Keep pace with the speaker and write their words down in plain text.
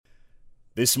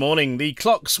This morning, the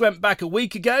clocks went back a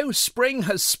week ago, spring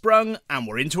has sprung and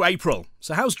we're into April.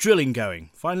 So how's drilling going?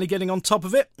 Finally getting on top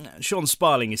of it? Sean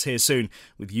Sparling is here soon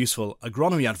with useful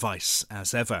agronomy advice,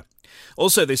 as ever.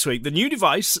 Also this week, the new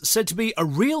device said to be a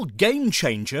real game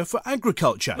changer for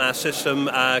agriculture. Our system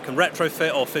can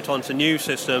retrofit or fit onto new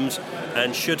systems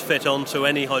and should fit onto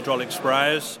any hydraulic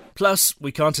sprayers. Plus,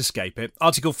 we can't escape it.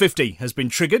 Article 50 has been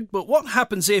triggered, but what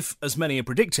happens if, as many are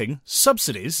predicting,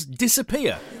 subsidies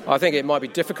disappear? I think it might be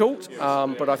difficult,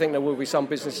 but I think there will be some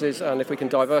businesses, and if we can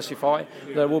diversify,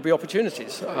 there will be opportunities.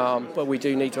 But we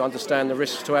do need to understand the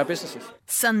risks to our businesses.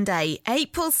 Sunday,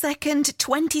 April 2nd,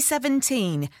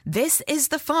 2017. This is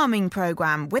the Farming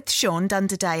Programme with Sean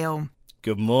Dunderdale.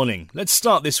 Good morning. Let's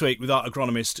start this week with our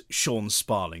agronomist Sean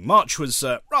Sparling. March was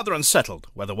rather unsettled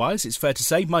weather-wise, it's fair to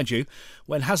say. Mind you,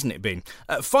 when hasn't it been?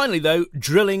 Finally, though,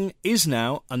 drilling is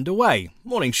now underway.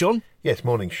 Morning, Sean. Yes,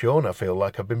 morning, Sean. I feel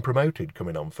like I've been promoted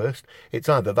coming on first. It's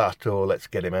either that or let's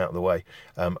get him out of the way.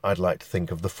 I'd like to think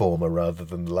of the former rather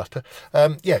than the latter.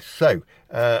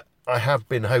 I have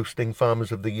been hosting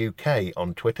Farmers of the UK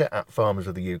on Twitter, at Farmers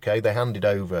of the UK. They hand it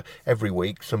over every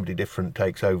week. Somebody different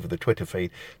takes over the Twitter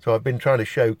feed. So I've been trying to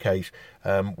showcase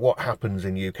what happens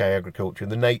in UK agriculture,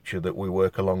 the nature that we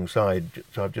work alongside.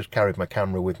 So I've just carried my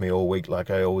camera with me all week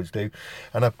like I always do.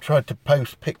 And I've tried to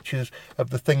post pictures of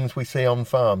the things we see on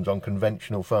farms, on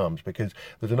conventional farms, because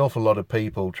there's an awful lot of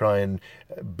people try and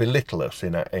belittle us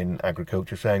in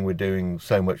agriculture, saying we're doing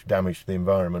so much damage to the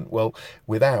environment. Well,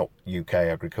 without UK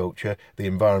agriculture, the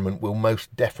environment will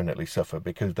most definitely suffer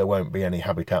because there won't be any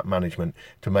habitat management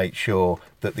to make sure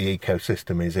that the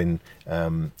ecosystem is in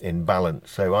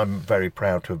balance. So I'm very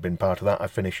proud to have been part of that. I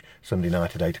finish Sunday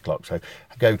night at 8 o'clock. So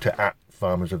go to at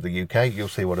Farmers of the UK, you'll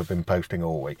see what I've been posting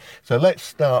all week. So let's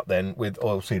start then with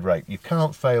oilseed rape. You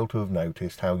can't fail to have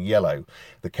noticed how yellow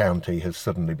the county has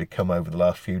suddenly become over the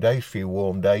last few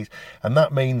warm days, and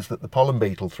that means that the pollen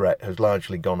beetle threat has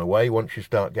largely gone away. Once you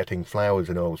start getting flowers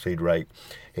in oilseed rape,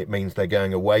 it means they're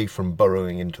going away from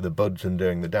burrowing into the buds and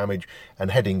doing the damage and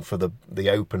heading for the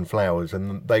open flowers,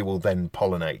 and they will then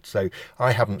pollinate. So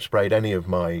I haven't sprayed any of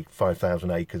my 5,000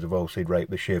 acres of oilseed rape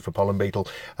this year for pollen beetle,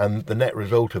 and the net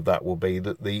result of that will be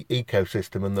that the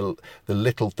ecosystem and the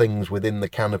little things within the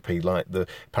canopy, like the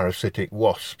parasitic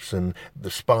wasps and the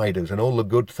spiders and all the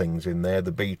good things in there, the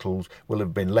beetles, will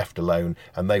have been left alone,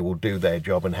 and they will do their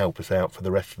job and help us out for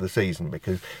the rest of the season,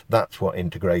 because that's what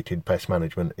integrated pest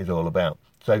management is all about.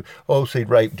 So oilseed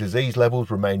rape disease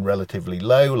levels remain relatively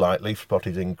low. Light leaf spot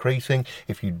is increasing.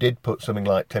 If you did put something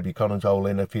like tebuconazole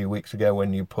in a few weeks ago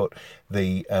when you put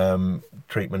the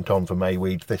treatment on for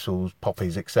mayweed, thistles,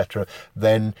 poppies, etc.,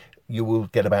 then you will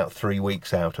get about 3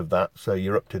 weeks out of that, so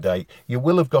you're up to date. You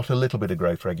will have got a little bit of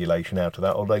growth regulation out of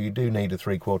that, although you do need a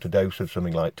 3/4 dose of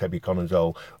something like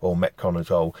tebuconazole or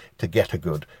metconazole to get a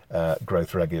good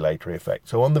growth regulatory effect.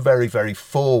 So on the very, very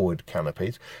forward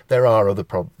canopies, there are other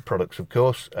products, of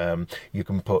course. You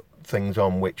can put things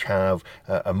on which have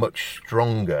a much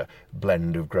stronger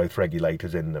blend of growth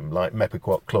regulators in them, like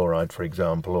mepiquat chloride, for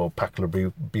example, or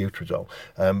paclobutrazole.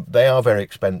 They are very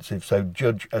expensive, so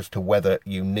judge as to whether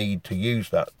you need to use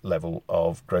that level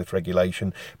of growth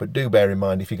regulation. But do bear in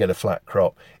mind, if you get a flat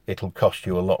crop, it'll cost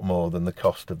you a lot more than the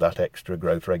cost of that extra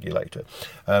growth regulator.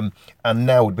 And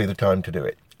now would be the time to do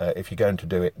it. If you're going to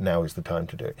do it, now is the time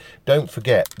to do it. Don't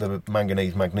forget the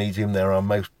manganese, magnesium. There are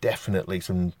most definitely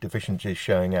some deficiencies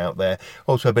showing out there.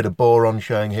 Also a bit of boron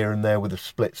showing here and there with a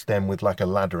split stem with like a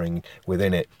laddering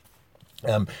within it.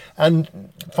 And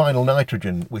final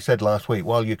nitrogen, we said last week,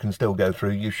 while you can still go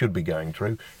through, you should be going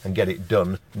through and get it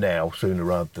done now sooner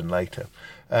rather than later.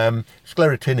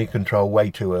 Sclerotinia control way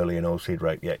too early in oilseed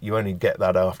rape yet. You only get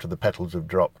that after the petals have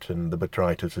dropped and the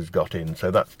botrytis has got in,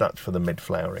 so that's for the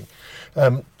mid-flowering.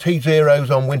 T0s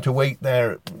on winter wheat,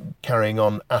 they're carrying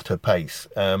on at a pace.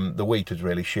 The wheat has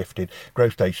really shifted.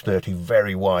 Growth stage 30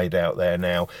 very wide out there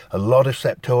now. A lot of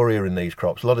septoria in these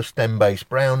crops, a lot of stem-based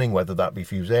browning, whether that be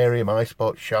fusarium, eye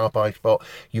spot, sharp eye spot.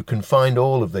 You can find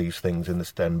all of these things in the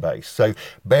stem base. So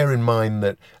bear in mind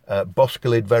that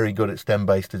boscalid, very good at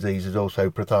stem-based diseases, also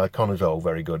prothioconazole,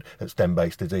 very good at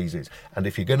stem-based diseases. And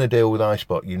if you're going to deal with eye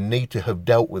spot, you need to have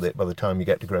dealt with it by the time you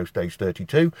get to growth stage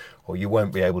 32, or you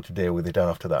won't be able to deal with it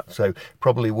after that. So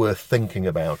probably worth thinking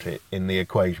about it in the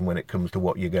equation when it comes to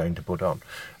what you're going to put on.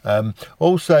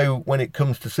 Also, when it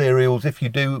comes to cereals, if you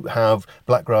do have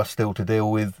blackgrass still to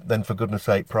deal with, then for goodness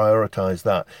sake, prioritise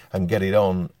that and get it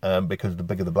on, because the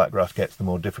bigger the blackgrass gets, the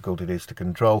more difficult it is to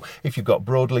control. If you've got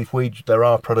broadleaf weeds, there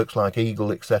are products like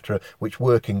Eagle, etc., which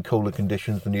work in cooler conditions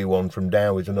conditions. The new one from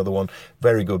Dow is another one.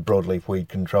 Very good broadleaf weed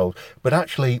controls. But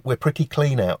actually, we're pretty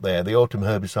clean out there. The autumn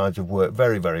herbicides have worked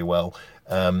very, very well.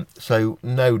 So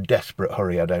no desperate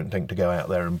hurry, I don't think, to go out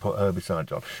there and put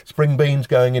herbicides on. Spring beans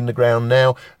going in the ground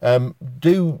now. And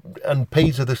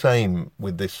peas are the same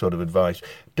with this sort of advice.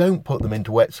 Don't put them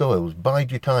into wet soils.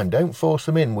 Bide your time. Don't force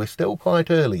them in. We're still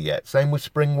quite early yet. Same with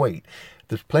spring wheat.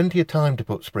 There's plenty of time to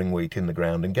put spring wheat in the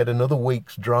ground and get another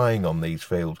week's drying on these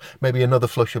fields. Maybe another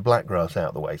flush of blackgrass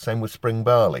out the way. Same with spring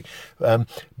barley.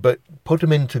 But put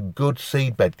them into good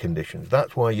seedbed conditions.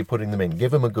 That's why you're putting them in.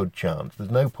 Give them a good chance. There's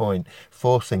no point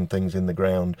forcing things in the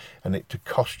ground and it to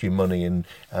cost you money and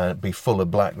be full of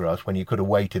blackgrass when you could have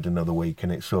waited another week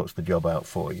and it sorts the job out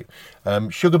for you.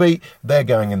 Sugar beet, they're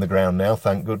going in the ground now,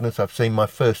 thank goodness. I've seen my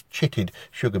first chitted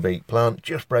sugar beet plant,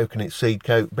 just broken its seed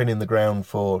coat, been in the ground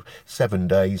for 7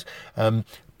 days.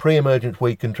 Pre-emergent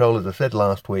weed control, as I said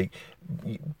last week,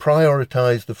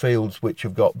 prioritise the fields which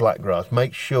have got blackgrass.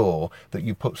 Make sure that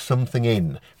you put something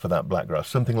in for that blackgrass.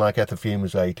 Something like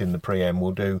ethofumazate in the pre-em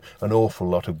will do an awful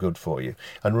lot of good for you.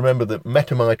 And remember that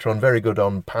metamytron, very good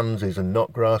on pansies and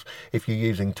knotgrass. If you're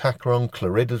using tacron,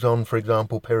 chloridazone, for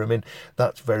example, pyramid,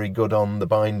 that's very good on the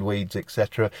bindweeds,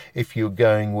 etc. If you're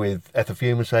going with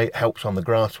ethofumazate, helps on the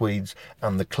grass weeds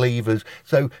and the cleavers.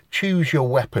 So choose your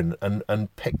weapon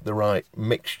and pick the right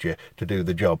mixture to do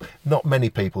the job. Not many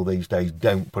people these days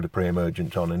don't put a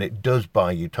pre-emergent on, and it does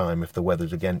buy you time if the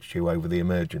weather's against you over the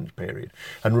emergence period.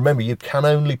 And remember, you can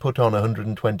only put on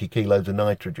 120 kilos of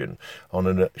nitrogen on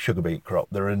a sugar beet crop.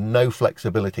 There are no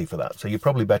flexibility for that, so you're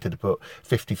probably better to put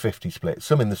 50-50 split,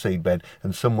 some in the seedbed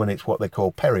and some when it's what they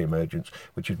call peri-emergence,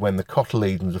 which is when the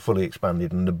cotyledons are fully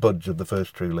expanded and the buds of the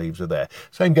first true leaves are there.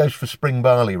 Same goes for spring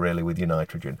barley, really, with your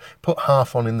nitrogen. Put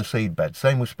half on in the seedbed.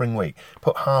 Same with spring wheat.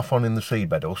 Put half on in the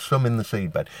seedbed or some in the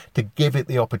seedbed to give it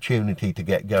the opportunity to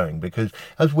get going, because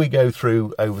as we go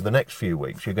through over the next few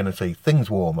weeks, you're going to see things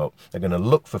warm up. They're going to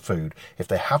look for food. If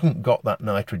they haven't got that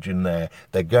nitrogen there,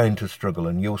 they're going to struggle,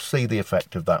 and you'll see the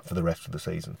effect of that for the rest of the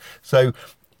season. So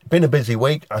been a busy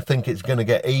week. I think it's going to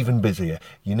get even busier.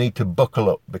 You need to buckle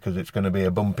up because it's going to be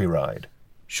a bumpy ride.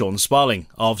 Sean Sparling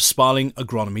of Sparling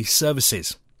Agronomy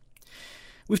Services.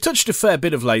 We've touched a fair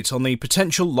bit of late on the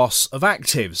potential loss of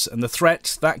actives and the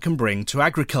threat that can bring to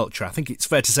agriculture. I think it's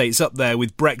fair to say it's up there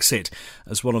with Brexit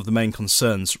as one of the main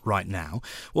concerns right now.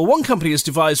 Well, one company has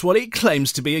devised what it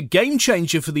claims to be a game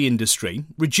changer for the industry,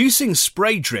 reducing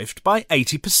spray drift by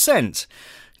 80%.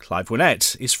 Clive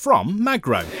Winnett is from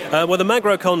Magro. Well, the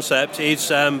Magro concept is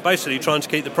basically trying to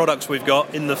keep the products we've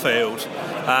got in the field.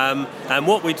 And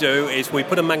what we do is we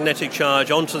put a magnetic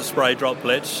charge onto the spray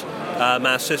droplets.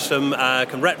 Our system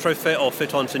can retrofit or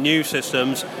fit onto new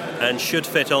systems and should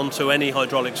fit onto any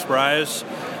hydraulic sprayers.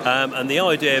 And the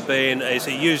idea being is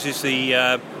it uses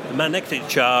the magnetic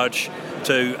charge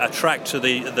to attract to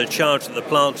the charge that the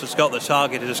plant has got, the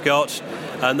target has got,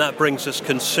 and that brings us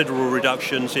considerable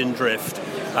reductions in drift.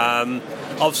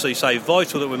 Obviously, say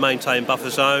vital that we maintain buffer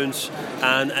zones,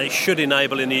 and it should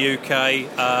enable in the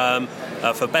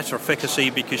UK for better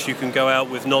efficacy, because you can go out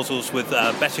with nozzles with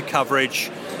better coverage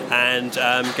and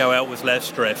go out with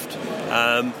less drift.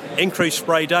 Increased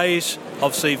spray days,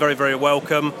 obviously very, very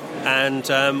welcome,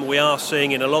 and we are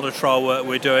seeing in a lot of trial work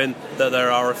we're doing that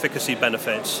there are efficacy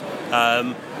benefits.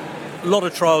 A lot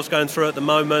of trials going through at the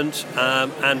moment,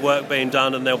 and work being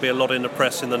done, and there'll be a lot in the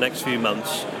press in the next few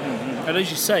months. And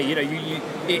as you say,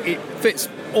 it fits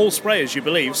all sprayers, you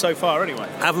believe, so far anyway.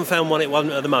 Haven't found one it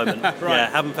wasn't at the moment. Right. Yeah,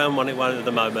 haven't found one it wasn't at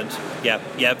the moment.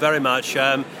 Yeah, very much.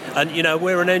 And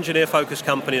we're an engineer-focused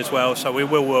company as well, so we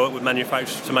will work with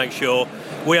manufacturers to make sure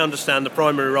we understand the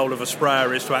primary role of a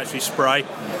sprayer is to actually spray.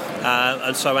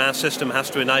 And so our system has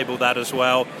to enable that as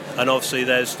well. And obviously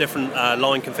there's different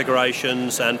line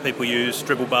configurations, and people use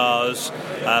dribble bars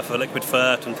for liquid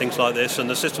fert and things like this, and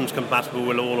the system's compatible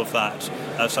with all of that.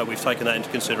 So we've taken that into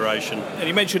consideration. And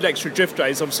you mentioned extra drift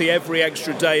days. Obviously every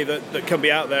extra day that can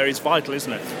be out there is vital,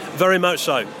 isn't it? Very much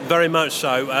so. Very much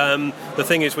so. The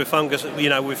thing is with fungus,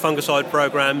 with fungicide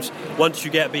programs, once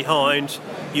you get behind,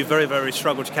 you very, very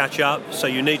struggle to catch up. So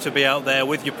you need to be out there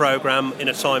with your program in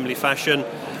a timely fashion.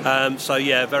 So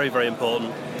yeah, very, very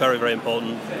important. Very, very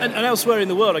important. And elsewhere in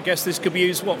the world, I guess this could be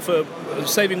used, for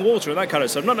saving water and that kind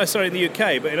of stuff? Not necessarily in the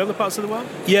UK, but in other parts of the world?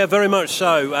 Yeah, very much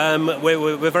so.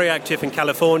 We're very active in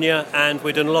California, and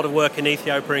we're doing a lot of work in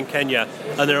Ethiopia and Kenya,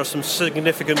 and there are some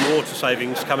significant water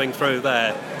savings coming through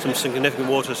there. Some significant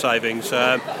water savings,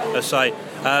 let's say.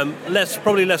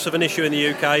 Probably less of an issue in the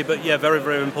UK, but yeah, very,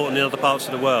 very important in other parts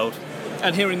of the world.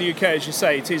 And here in the UK, as you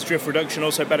say, it is drift reduction,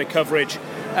 also better coverage.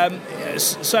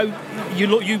 So you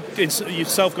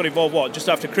yourself got involved, just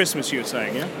after Christmas, you were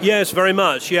saying, yeah? Yes, very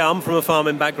much. Yeah, I'm from a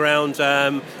farming background.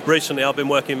 Recently,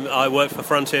 I worked for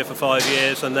Frontier for 5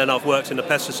 years, and then I've worked in the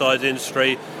pesticide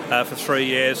industry for 3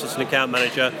 years as an account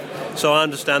manager. So I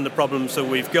understand the problems that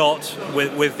we've got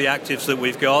with the actives that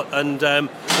we've got, and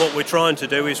what we're trying to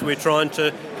do is we're trying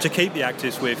to keep the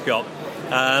actives we've got,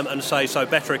 and so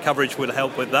better coverage will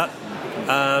help with that.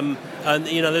 And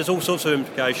there's all sorts of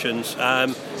implications.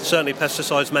 Certainly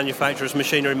pesticides manufacturers,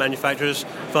 machinery manufacturers,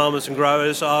 farmers and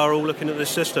growers are all looking at this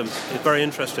system. It's very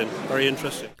interesting, very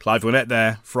interesting. Clive Winnett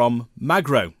there from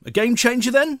Magro. A game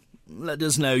changer then? Let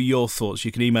us know your thoughts.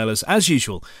 You can email us as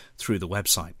usual through the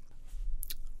website.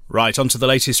 Right, on to the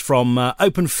latest from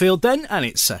Open Field then, and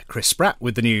it's Chris Spratt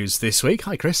with the news this week.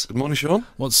 Hi, Chris. Good morning, Sean.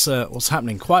 What's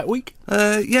happening? Quiet week?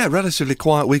 Yeah, relatively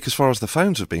quiet week as far as the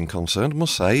phones have been concerned, I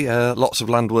must say. Lots of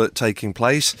land work taking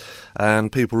place,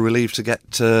 and people relieved to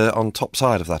get on top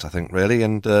side of that, I think, really,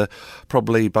 and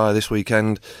probably by this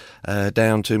weekend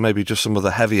down to maybe just some of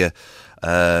the heavier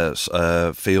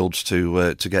fields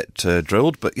to get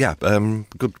drilled, but yeah,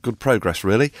 good progress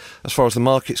really. As far as the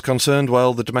market's concerned,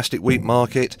 well, the domestic wheat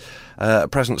market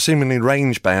at present seemingly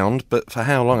range bound, but for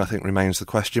how long I think remains the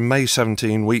question. May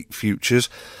 17 wheat futures,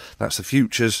 that's the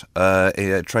futures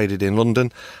traded in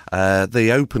London.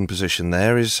 The open position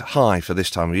there is high for this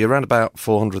time of year, around about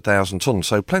 400,000 tonnes,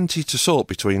 so plenty to sort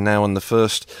between now and the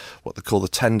first, what they call the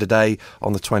tender day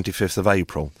on the 25th of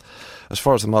April. As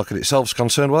far as the market itself is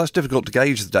concerned, well, it's difficult to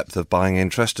gauge the depth of buying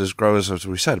interest as growers, as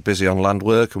we said, are busy on land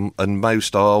work and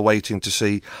most are waiting to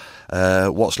see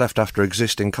what's left after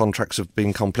existing contracts have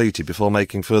been completed before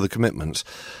making further commitments.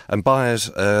 And buyers,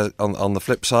 on the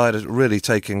flip side, are really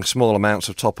taking small amounts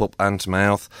of top-up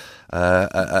hand-to-mouth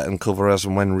and cover as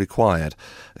and when required.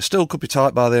 It still could be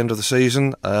tight by the end of the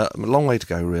season. A long way to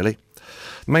go, really.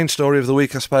 Main story of the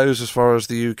week, I suppose, as far as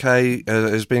the UK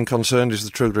is being concerned, is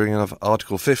the triggering of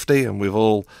Article 50, and we've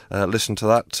all listened to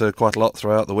that quite a lot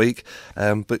throughout the week.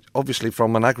 But obviously,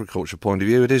 from an agriculture point of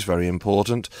view, it is very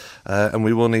important, and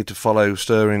we will need to follow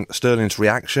sterling's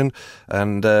reaction,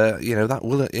 and that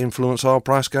will influence our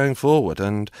price going forward.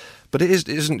 But it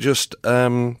isn't just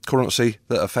currency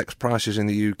that affects prices in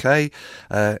the UK.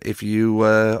 If you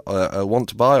want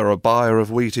to buy or are a buyer of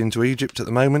wheat into Egypt at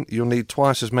the moment, you'll need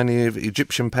twice as many of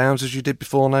Egyptian pounds as you did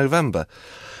before November.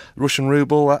 Russian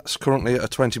ruble, that's currently at a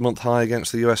 20-month high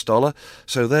against the US dollar,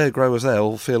 so their growers there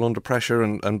will feel under pressure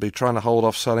and be trying to hold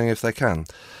off selling if they can.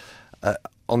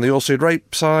 On the oilseed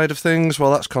rape side of things,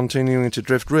 well, that's continuing to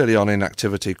drift really on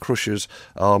inactivity. Crushers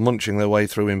are munching their way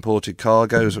through imported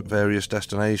cargoes at various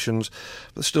destinations.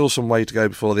 There's still some way to go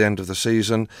before the end of the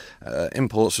season.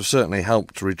 Imports have certainly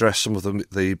helped to redress some of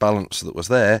the balance that was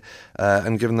there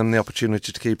and given them the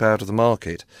opportunity to keep out of the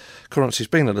market. Currency's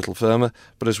been a little firmer,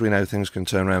 but as we know, things can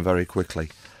turn around very quickly.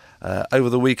 Over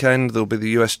the weekend, there'll be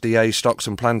the USDA Stocks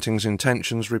and Plantings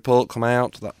Intentions report come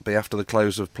out. That'll be after the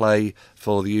close of play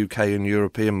for the UK and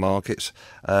European markets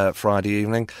Friday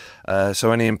evening.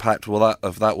 So any impact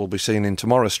of that will be seen in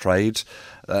tomorrow's trades.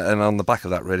 And on the back of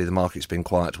that, really, the market's been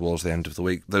quiet towards the end of the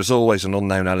week. There's always an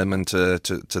unknown element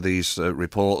to these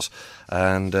reports,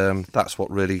 and that's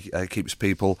what really keeps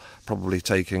people probably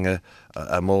taking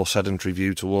a more sedentary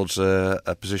view towards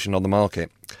a position on the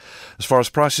market. As far as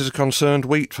prices are concerned,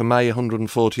 wheat for May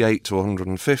 148 to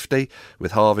 150,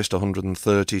 with harvest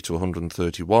 130 to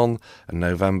 131, and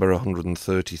November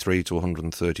 133 to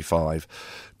 135.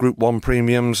 Group 1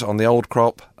 premiums on the old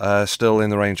crop still in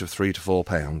the range of £3 to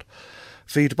 £4.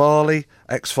 Feed barley,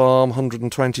 ex-farm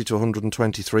 120 to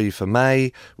 123 for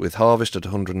May, with harvest at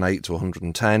 108 to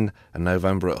 110, and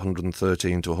November at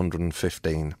 113 to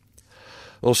 115.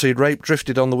 Oilseed rape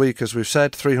drifted on the week, as we've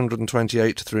said,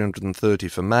 328 to 330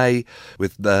 for May,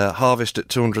 with the harvest at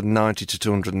 290 to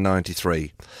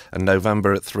 293, and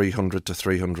November at 300 to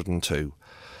 302.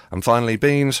 And finally,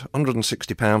 beans,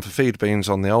 £160 for feed beans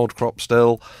on the old crop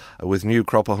still, with new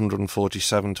crop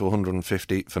 147 to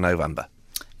 150 for November.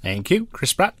 Thank you.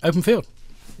 Chris Spratt, Open Field.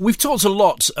 We've talked a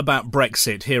lot about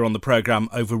Brexit here on the programme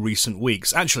over recent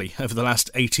weeks, actually over the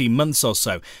last 18 months or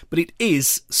so, but it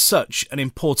is such an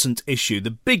important issue,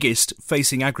 the biggest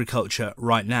facing agriculture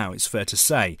right now, it's fair to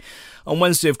say. On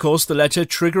Wednesday, of course, the letter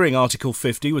triggering Article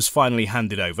 50 was finally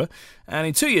handed over, and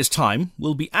in 2 years' time,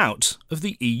 we'll be out of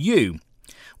the EU.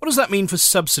 What does that mean for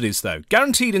subsidies, though?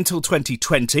 Guaranteed until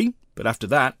 2020, but after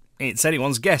that, It's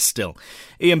anyone's guess still.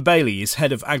 Ian Bailey is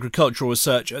Head of Agricultural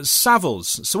Research at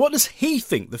Savills. So what does he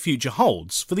think the future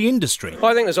holds for the industry?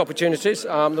 I think there's opportunities.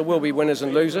 There will be winners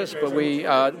and losers, but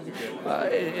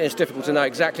it's difficult to know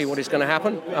exactly what is going to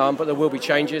happen. But there will be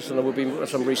changes and there will be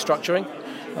some restructuring.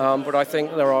 But I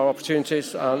think there are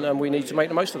opportunities and we need to make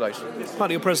the most of those. Part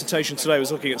of your presentation today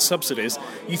was looking at subsidies.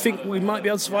 You think we might be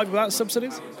able to survive without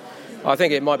subsidies? I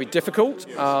think it might be difficult,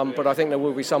 but I think there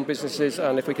will be some businesses,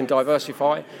 and if we can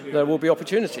diversify, there will be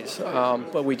opportunities.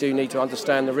 But we do need to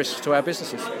understand the risks to our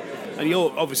businesses. And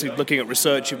you're obviously looking at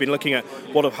research, you've been looking at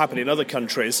what have happened in other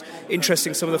countries.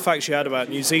 Interesting, some of the facts you had about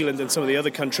New Zealand and some of the other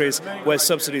countries where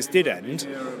subsidies did end,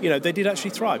 they did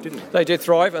actually thrive, didn't they? They did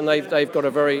thrive, and they've got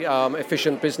a very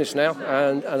efficient business now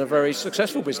and a very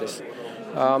successful business.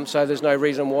 So there's no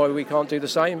reason why we can't do the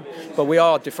same. But we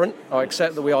are different. I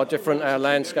accept that we are different. Our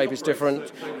landscape is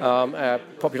different. Our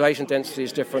population density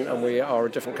is different, and we are a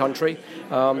different country.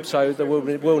 So there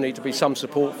will need to be some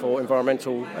support for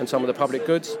environmental and some of the public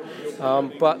goods.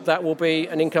 But that will be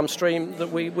an income stream that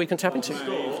we can tap into.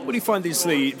 What do you find is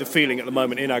the feeling at the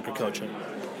moment in agriculture?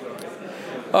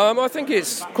 I think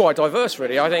it's quite diverse,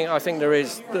 really. I think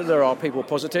there are people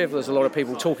positive. There's a lot of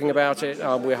people talking about it.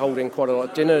 We're holding quite a lot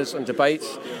of dinners and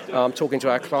debates, talking to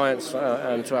our clients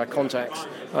and to our contacts.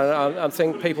 I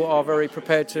think people are very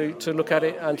prepared to look at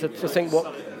it and to think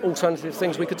what alternative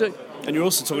things we could do. And you're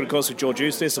also talking, of course, with George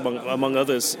Eustice, among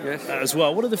others, yes, as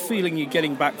well. What are the feeling you're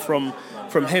getting back from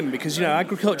him? Because,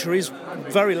 agriculture is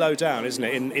very low down, isn't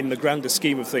it, in the grander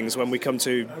scheme of things when we come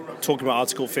to talking about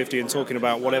Article 50 and talking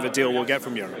about whatever deal we'll get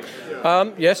from Europe?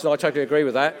 Yes, I totally agree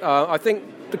with that. I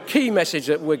think the key message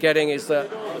that we're getting is that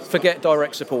forget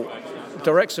direct support.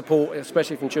 Direct support,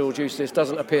 especially from George Eustice,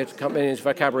 doesn't appear to come in his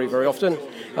vocabulary very often,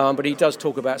 but he does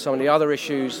talk about some of the other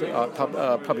issues,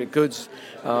 public goods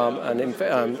and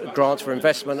grants for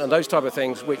investment and those type of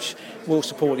things which will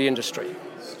support the industry.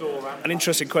 An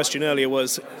interesting question earlier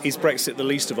was, is Brexit the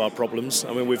least of our problems?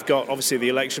 I mean, we've got, obviously, the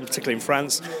election, particularly in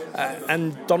France,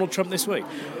 and Donald Trump this week.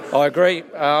 I agree.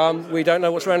 We don't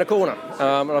know what's around the corner.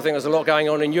 And I think there's a lot going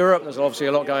on in Europe. There's obviously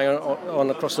a lot going on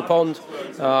across the pond.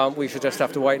 We should just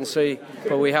have to wait and see.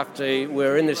 But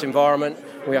we're in this environment.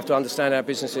 We have to understand our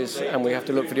businesses and we have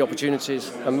to look for the opportunities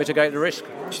and mitigate the risk.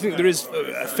 Do you think there is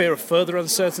a fear of further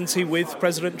uncertainty with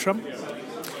President Trump?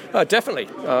 Definitely.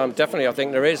 I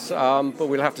think there is, but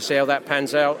we'll have to see how that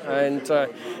pans out and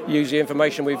use the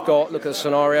information we've got, look at the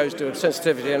scenarios, do a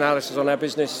sensitivity analysis on our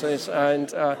businesses and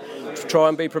try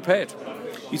and be prepared.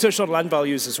 You touched on land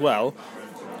values as well.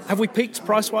 Have we peaked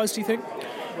price-wise, do you think?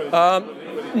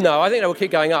 No, I think they will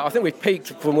keep going up. I think we've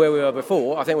peaked from where we were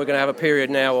before. I think we're going to have a period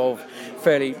now of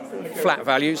fairly flat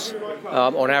values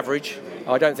on average.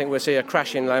 I don't think we'll see a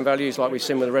crash in land values like we've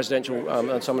seen with the residential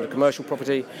and some of the commercial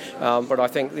property, but I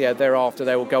think thereafter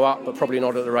they will go up, but probably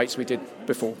not at the rates we did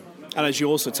before. And as you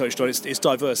also touched on, it's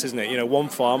diverse, isn't it? One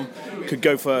farm could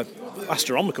go for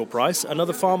astronomical price,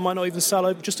 another farm might not even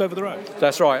sell just over the road.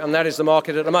 That's right, and that is the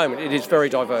market at the moment. It is very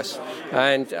diverse,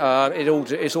 and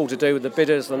it's all to do with the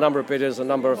bidders, the number of bidders, the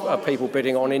number of people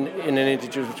bidding on in an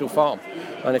individual farm.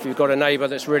 And if you've got a neighbour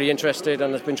that's really interested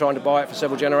and has been trying to buy it for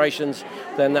several generations,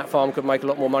 then that farm could make a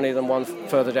lot more money than one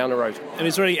further down the road. And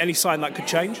is there any sign that could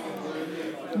change?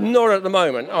 Not at the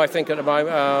moment. I think at the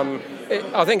moment,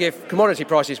 I think if commodity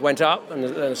prices went up and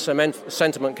the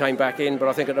sentiment came back in, but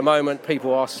I think at the moment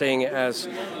people are seeing it as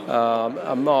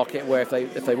a market where if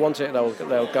they want it,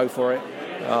 they'll go for it.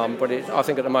 But I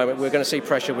think at the moment we're going to see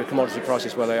pressure with commodity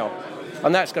prices where they are.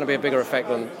 And that's going to be a bigger effect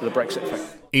than the Brexit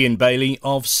effect. Ian Bailey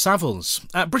of Savills.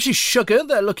 At British Sugar,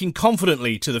 they're looking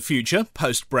confidently to the future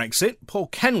post-Brexit. Paul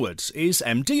Kenwood is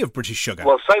MD of British Sugar.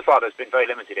 Well, so far there's been very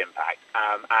limited impact,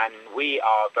 and we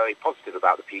are very positive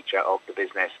about the future of the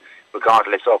business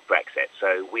regardless of Brexit.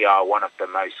 So we are one of the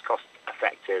most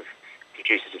cost-effective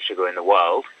producers of sugar in the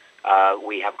world.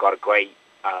 We have got a great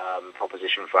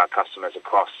proposition for our customers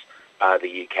across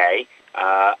the UK,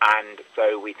 and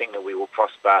so we think that we will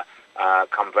prosper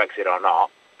come Brexit or not.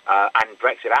 And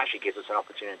Brexit actually gives us an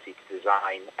opportunity to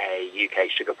design a UK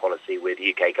sugar policy with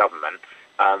UK government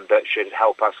that should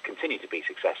help us continue to be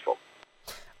successful.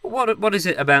 What is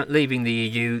it about leaving the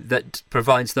EU that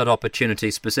provides that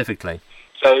opportunity specifically?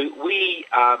 So we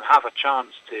have a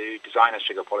chance to design a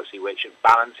sugar policy which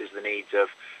balances the needs of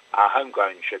our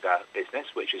homegrown sugar business,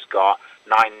 which has got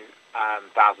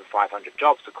 9,500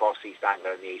 jobs across East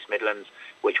Anglia and the East Midlands,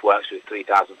 which works with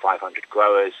 3,500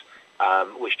 growers,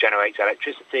 which generates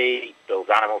electricity, builds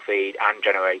animal feed, and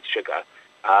generates sugar,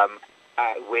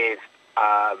 with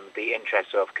the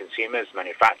interests of consumers,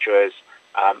 manufacturers,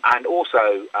 and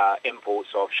also imports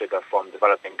of sugar from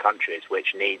developing countries,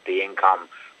 which need the income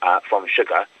from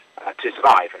sugar.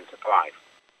 survive and to thrive.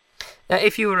 Now,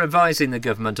 if you were advising the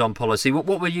government on policy, what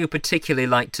would you particularly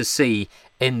like to see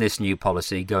in this new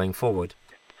policy going forward?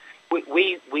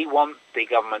 We want the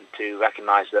government to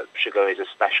recognise that sugar is a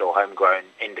special homegrown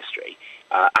industry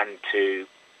and to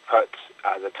put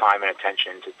the time and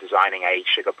attention into designing a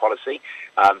sugar policy.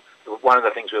 One of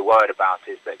the things we're worried about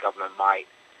is that government might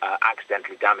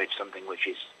accidentally damage something which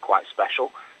is quite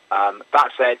special. That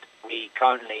said, we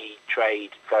currently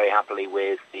trade very happily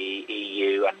with the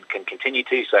EU and can continue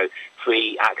to, so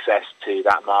free access to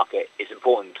that market is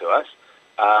important to us.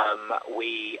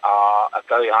 We are a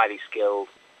very highly skilled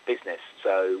business,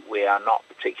 so we are not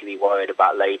particularly worried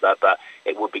about labour, but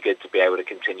it would be good to be able to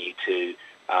continue to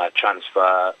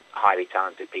transfer highly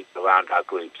talented people around our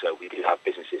group. So we do have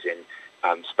businesses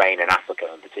in Spain and Africa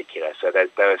in particular, so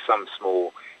there are some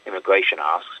small immigration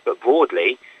asks, but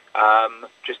broadly,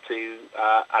 just to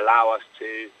allow us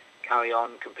to carry on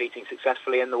competing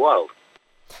successfully in the world.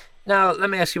 Now, let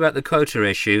me ask you about the quota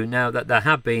issue. Now, that there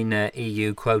have been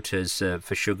EU quotas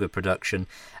for sugar production,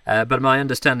 but my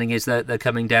understanding is that they're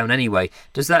coming down anyway.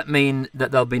 Does that mean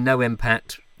that there'll be no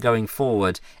impact going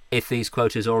forward if these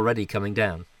quotas are already coming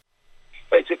down?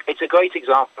 It's a great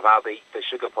example of how the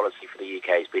sugar policy for the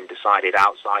UK has been decided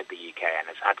outside the UK and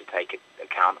has had to take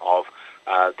account of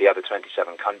the other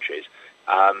 27 countries.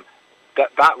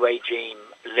 That regime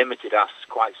limited us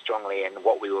quite strongly in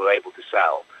what we were able to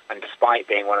sell. And despite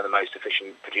being one of the most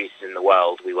efficient producers in the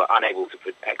world, we were unable to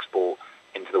export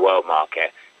into the world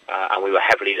market. And we were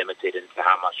heavily limited into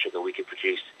how much sugar we could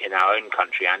produce in our own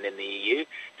country and in the EU.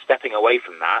 Stepping away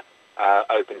from that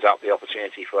opens up the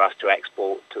opportunity for us to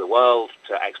export to the world,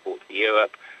 to export to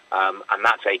Europe, and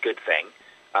that's a good thing.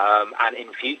 And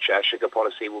in future, sugar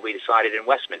policy will be decided in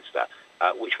Westminster,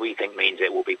 which we think means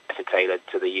it will be better tailored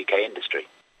to the UK industry.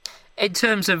 In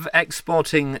terms of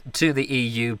exporting to the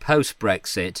EU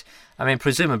post-Brexit, I mean,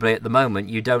 presumably at the moment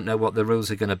you don't know what the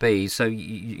rules are going to be, so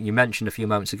you mentioned a few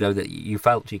moments ago that you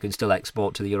felt you can still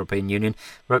export to the European Union,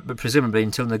 but presumably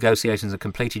until negotiations are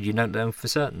completed you don't know for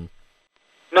certain.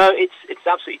 No, it's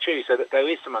absolutely true, so that there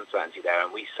is some uncertainty there,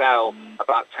 and we sell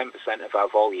about 10% of our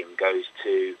volume goes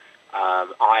to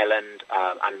Ireland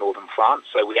and northern France,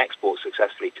 so we export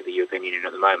successfully to the European Union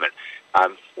at the moment.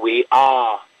 We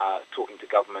are talking to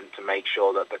government to make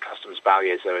sure that the customs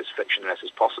barriers are as frictionless as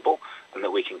possible and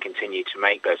that we can continue to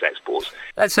make those exports.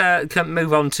 Let's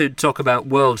move on to talk about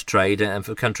world trade and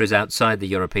for countries outside the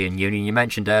European Union. You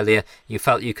mentioned earlier you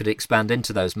felt you could expand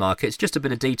into those markets. Just a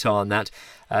bit of detail on that,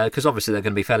 because obviously they're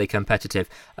going to be fairly competitive.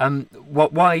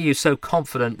 Why are you so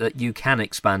confident that you can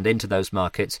expand into those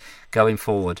markets going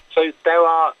forward? So there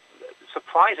are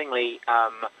surprisingly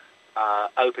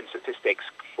open statistics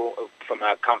from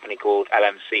a company called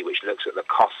LMC, which looks at the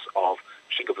costs of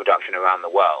sugar production around the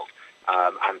world.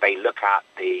 And they look at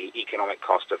the economic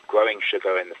cost of growing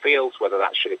sugar in the fields, whether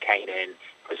that's sugar cane in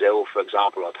Brazil, for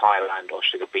example, or Thailand, or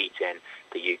sugar beet in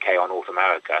the UK or North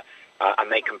America.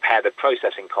 And they compare the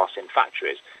processing costs in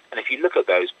factories. And if you look at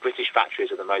those, British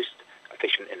factories are the most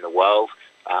efficient in the world.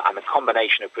 And the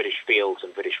combination of British fields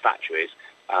and British factories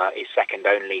is second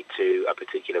only to a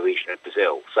particular region of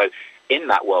Brazil. So in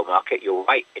that world market, you're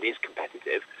right, it is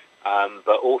competitive.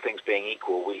 But all things being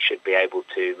equal, we should be able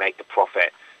to make the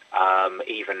profit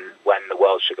even when the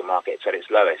world sugar market's at its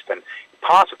lowest. And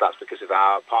part of that's because of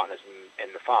our partners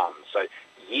in the farms. So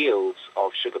yields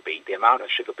of sugar beet, the amount of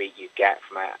sugar beet you get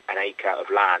from an acre of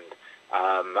land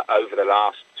over the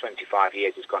last 25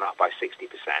 years has gone up by 60%,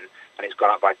 and it's gone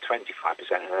up by 25%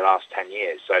 in the last 10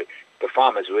 years. So the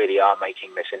farmers really are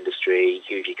making this industry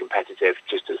hugely competitive,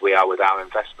 just as we are with our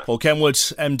investment. Paul Kenwood,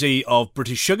 MD of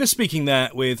British Sugar, speaking there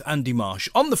with Andy Marsh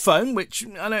on the phone, which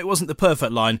I know it wasn't the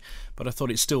perfect line, but I thought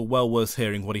it's still well worth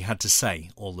hearing what he had to say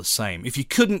all the same. If you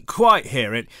couldn't quite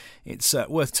hear it, it's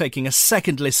worth taking a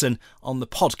second listen on the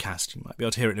podcast. You might be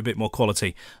able to hear it in a bit more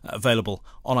quality, available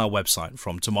on our website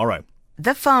from tomorrow.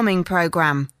 The Farming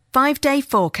Programme, 5-day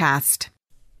forecast.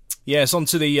 Yes, on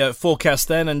to the forecast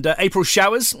then, and April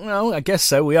showers, well, I guess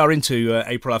so, we are into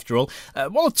April after all.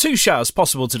 1 or 2 showers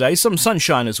possible today, some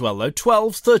sunshine as well though,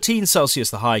 12, 13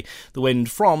 Celsius the high, the wind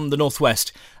from the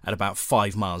northwest at about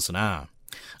 5 miles an hour.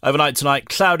 Overnight tonight,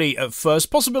 cloudy at first,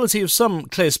 possibility of some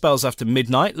clear spells after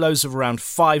midnight, lows of around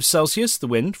 5 Celsius, the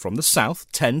wind from the south,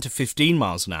 10 to 15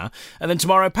 miles an hour. And then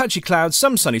tomorrow, patchy clouds,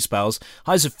 some sunny spells,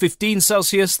 highs of 15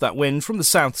 Celsius, that wind from the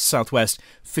south-southwest,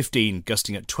 15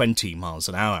 gusting at 20 miles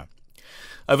an hour.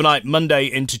 Overnight,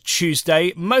 Monday into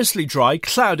Tuesday, mostly dry,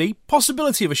 cloudy,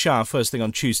 possibility of a shower first thing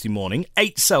on Tuesday morning,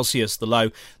 8 Celsius the low,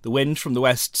 the wind from the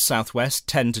west-southwest,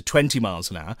 10 to 20 miles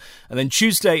an hour. And then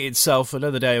Tuesday itself,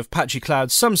 another day of patchy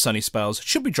clouds, some sunny spells,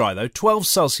 should be dry though, 12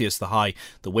 Celsius the high,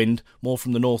 the wind more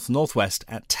from the north-northwest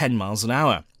at 10 miles an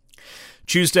hour.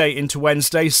 Tuesday into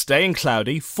Wednesday, staying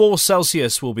cloudy, 4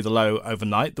 Celsius will be the low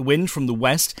overnight, the wind from the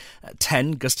west at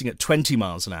 10, gusting at 20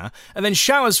 miles an hour, and then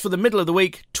showers for the middle of the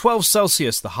week, 12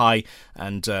 Celsius the high,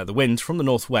 and the wind from the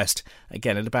northwest,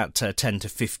 again at about 10 to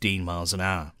 15 miles an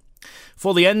hour.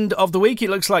 For the end of the week,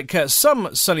 it looks like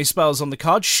some sunny spells on the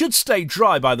card, should stay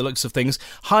dry by the looks of things,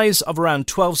 highs of around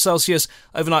 12 Celsius,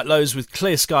 overnight lows with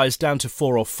clear skies down to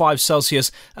 4 or 5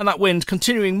 Celsius, and that wind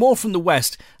continuing more from the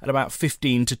west at about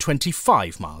 15 to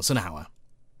 25 miles an hour.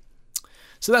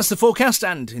 So that's the forecast,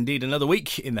 and indeed another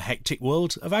week in the hectic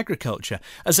world of agriculture.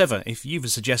 As ever, if you've a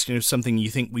suggestion of something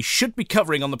you think we should be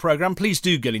covering on the programme, please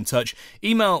do get in touch.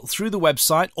 Email through the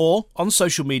website or on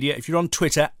social media. If you're on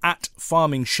Twitter,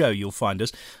 @FarmingShow, you'll find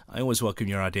us. I always welcome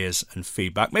your ideas and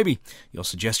feedback. Maybe your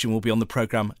suggestion will be on the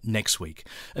programme next week.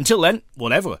 Until then,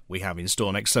 whatever we have in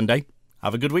store next Sunday,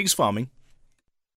 have a good week's farming.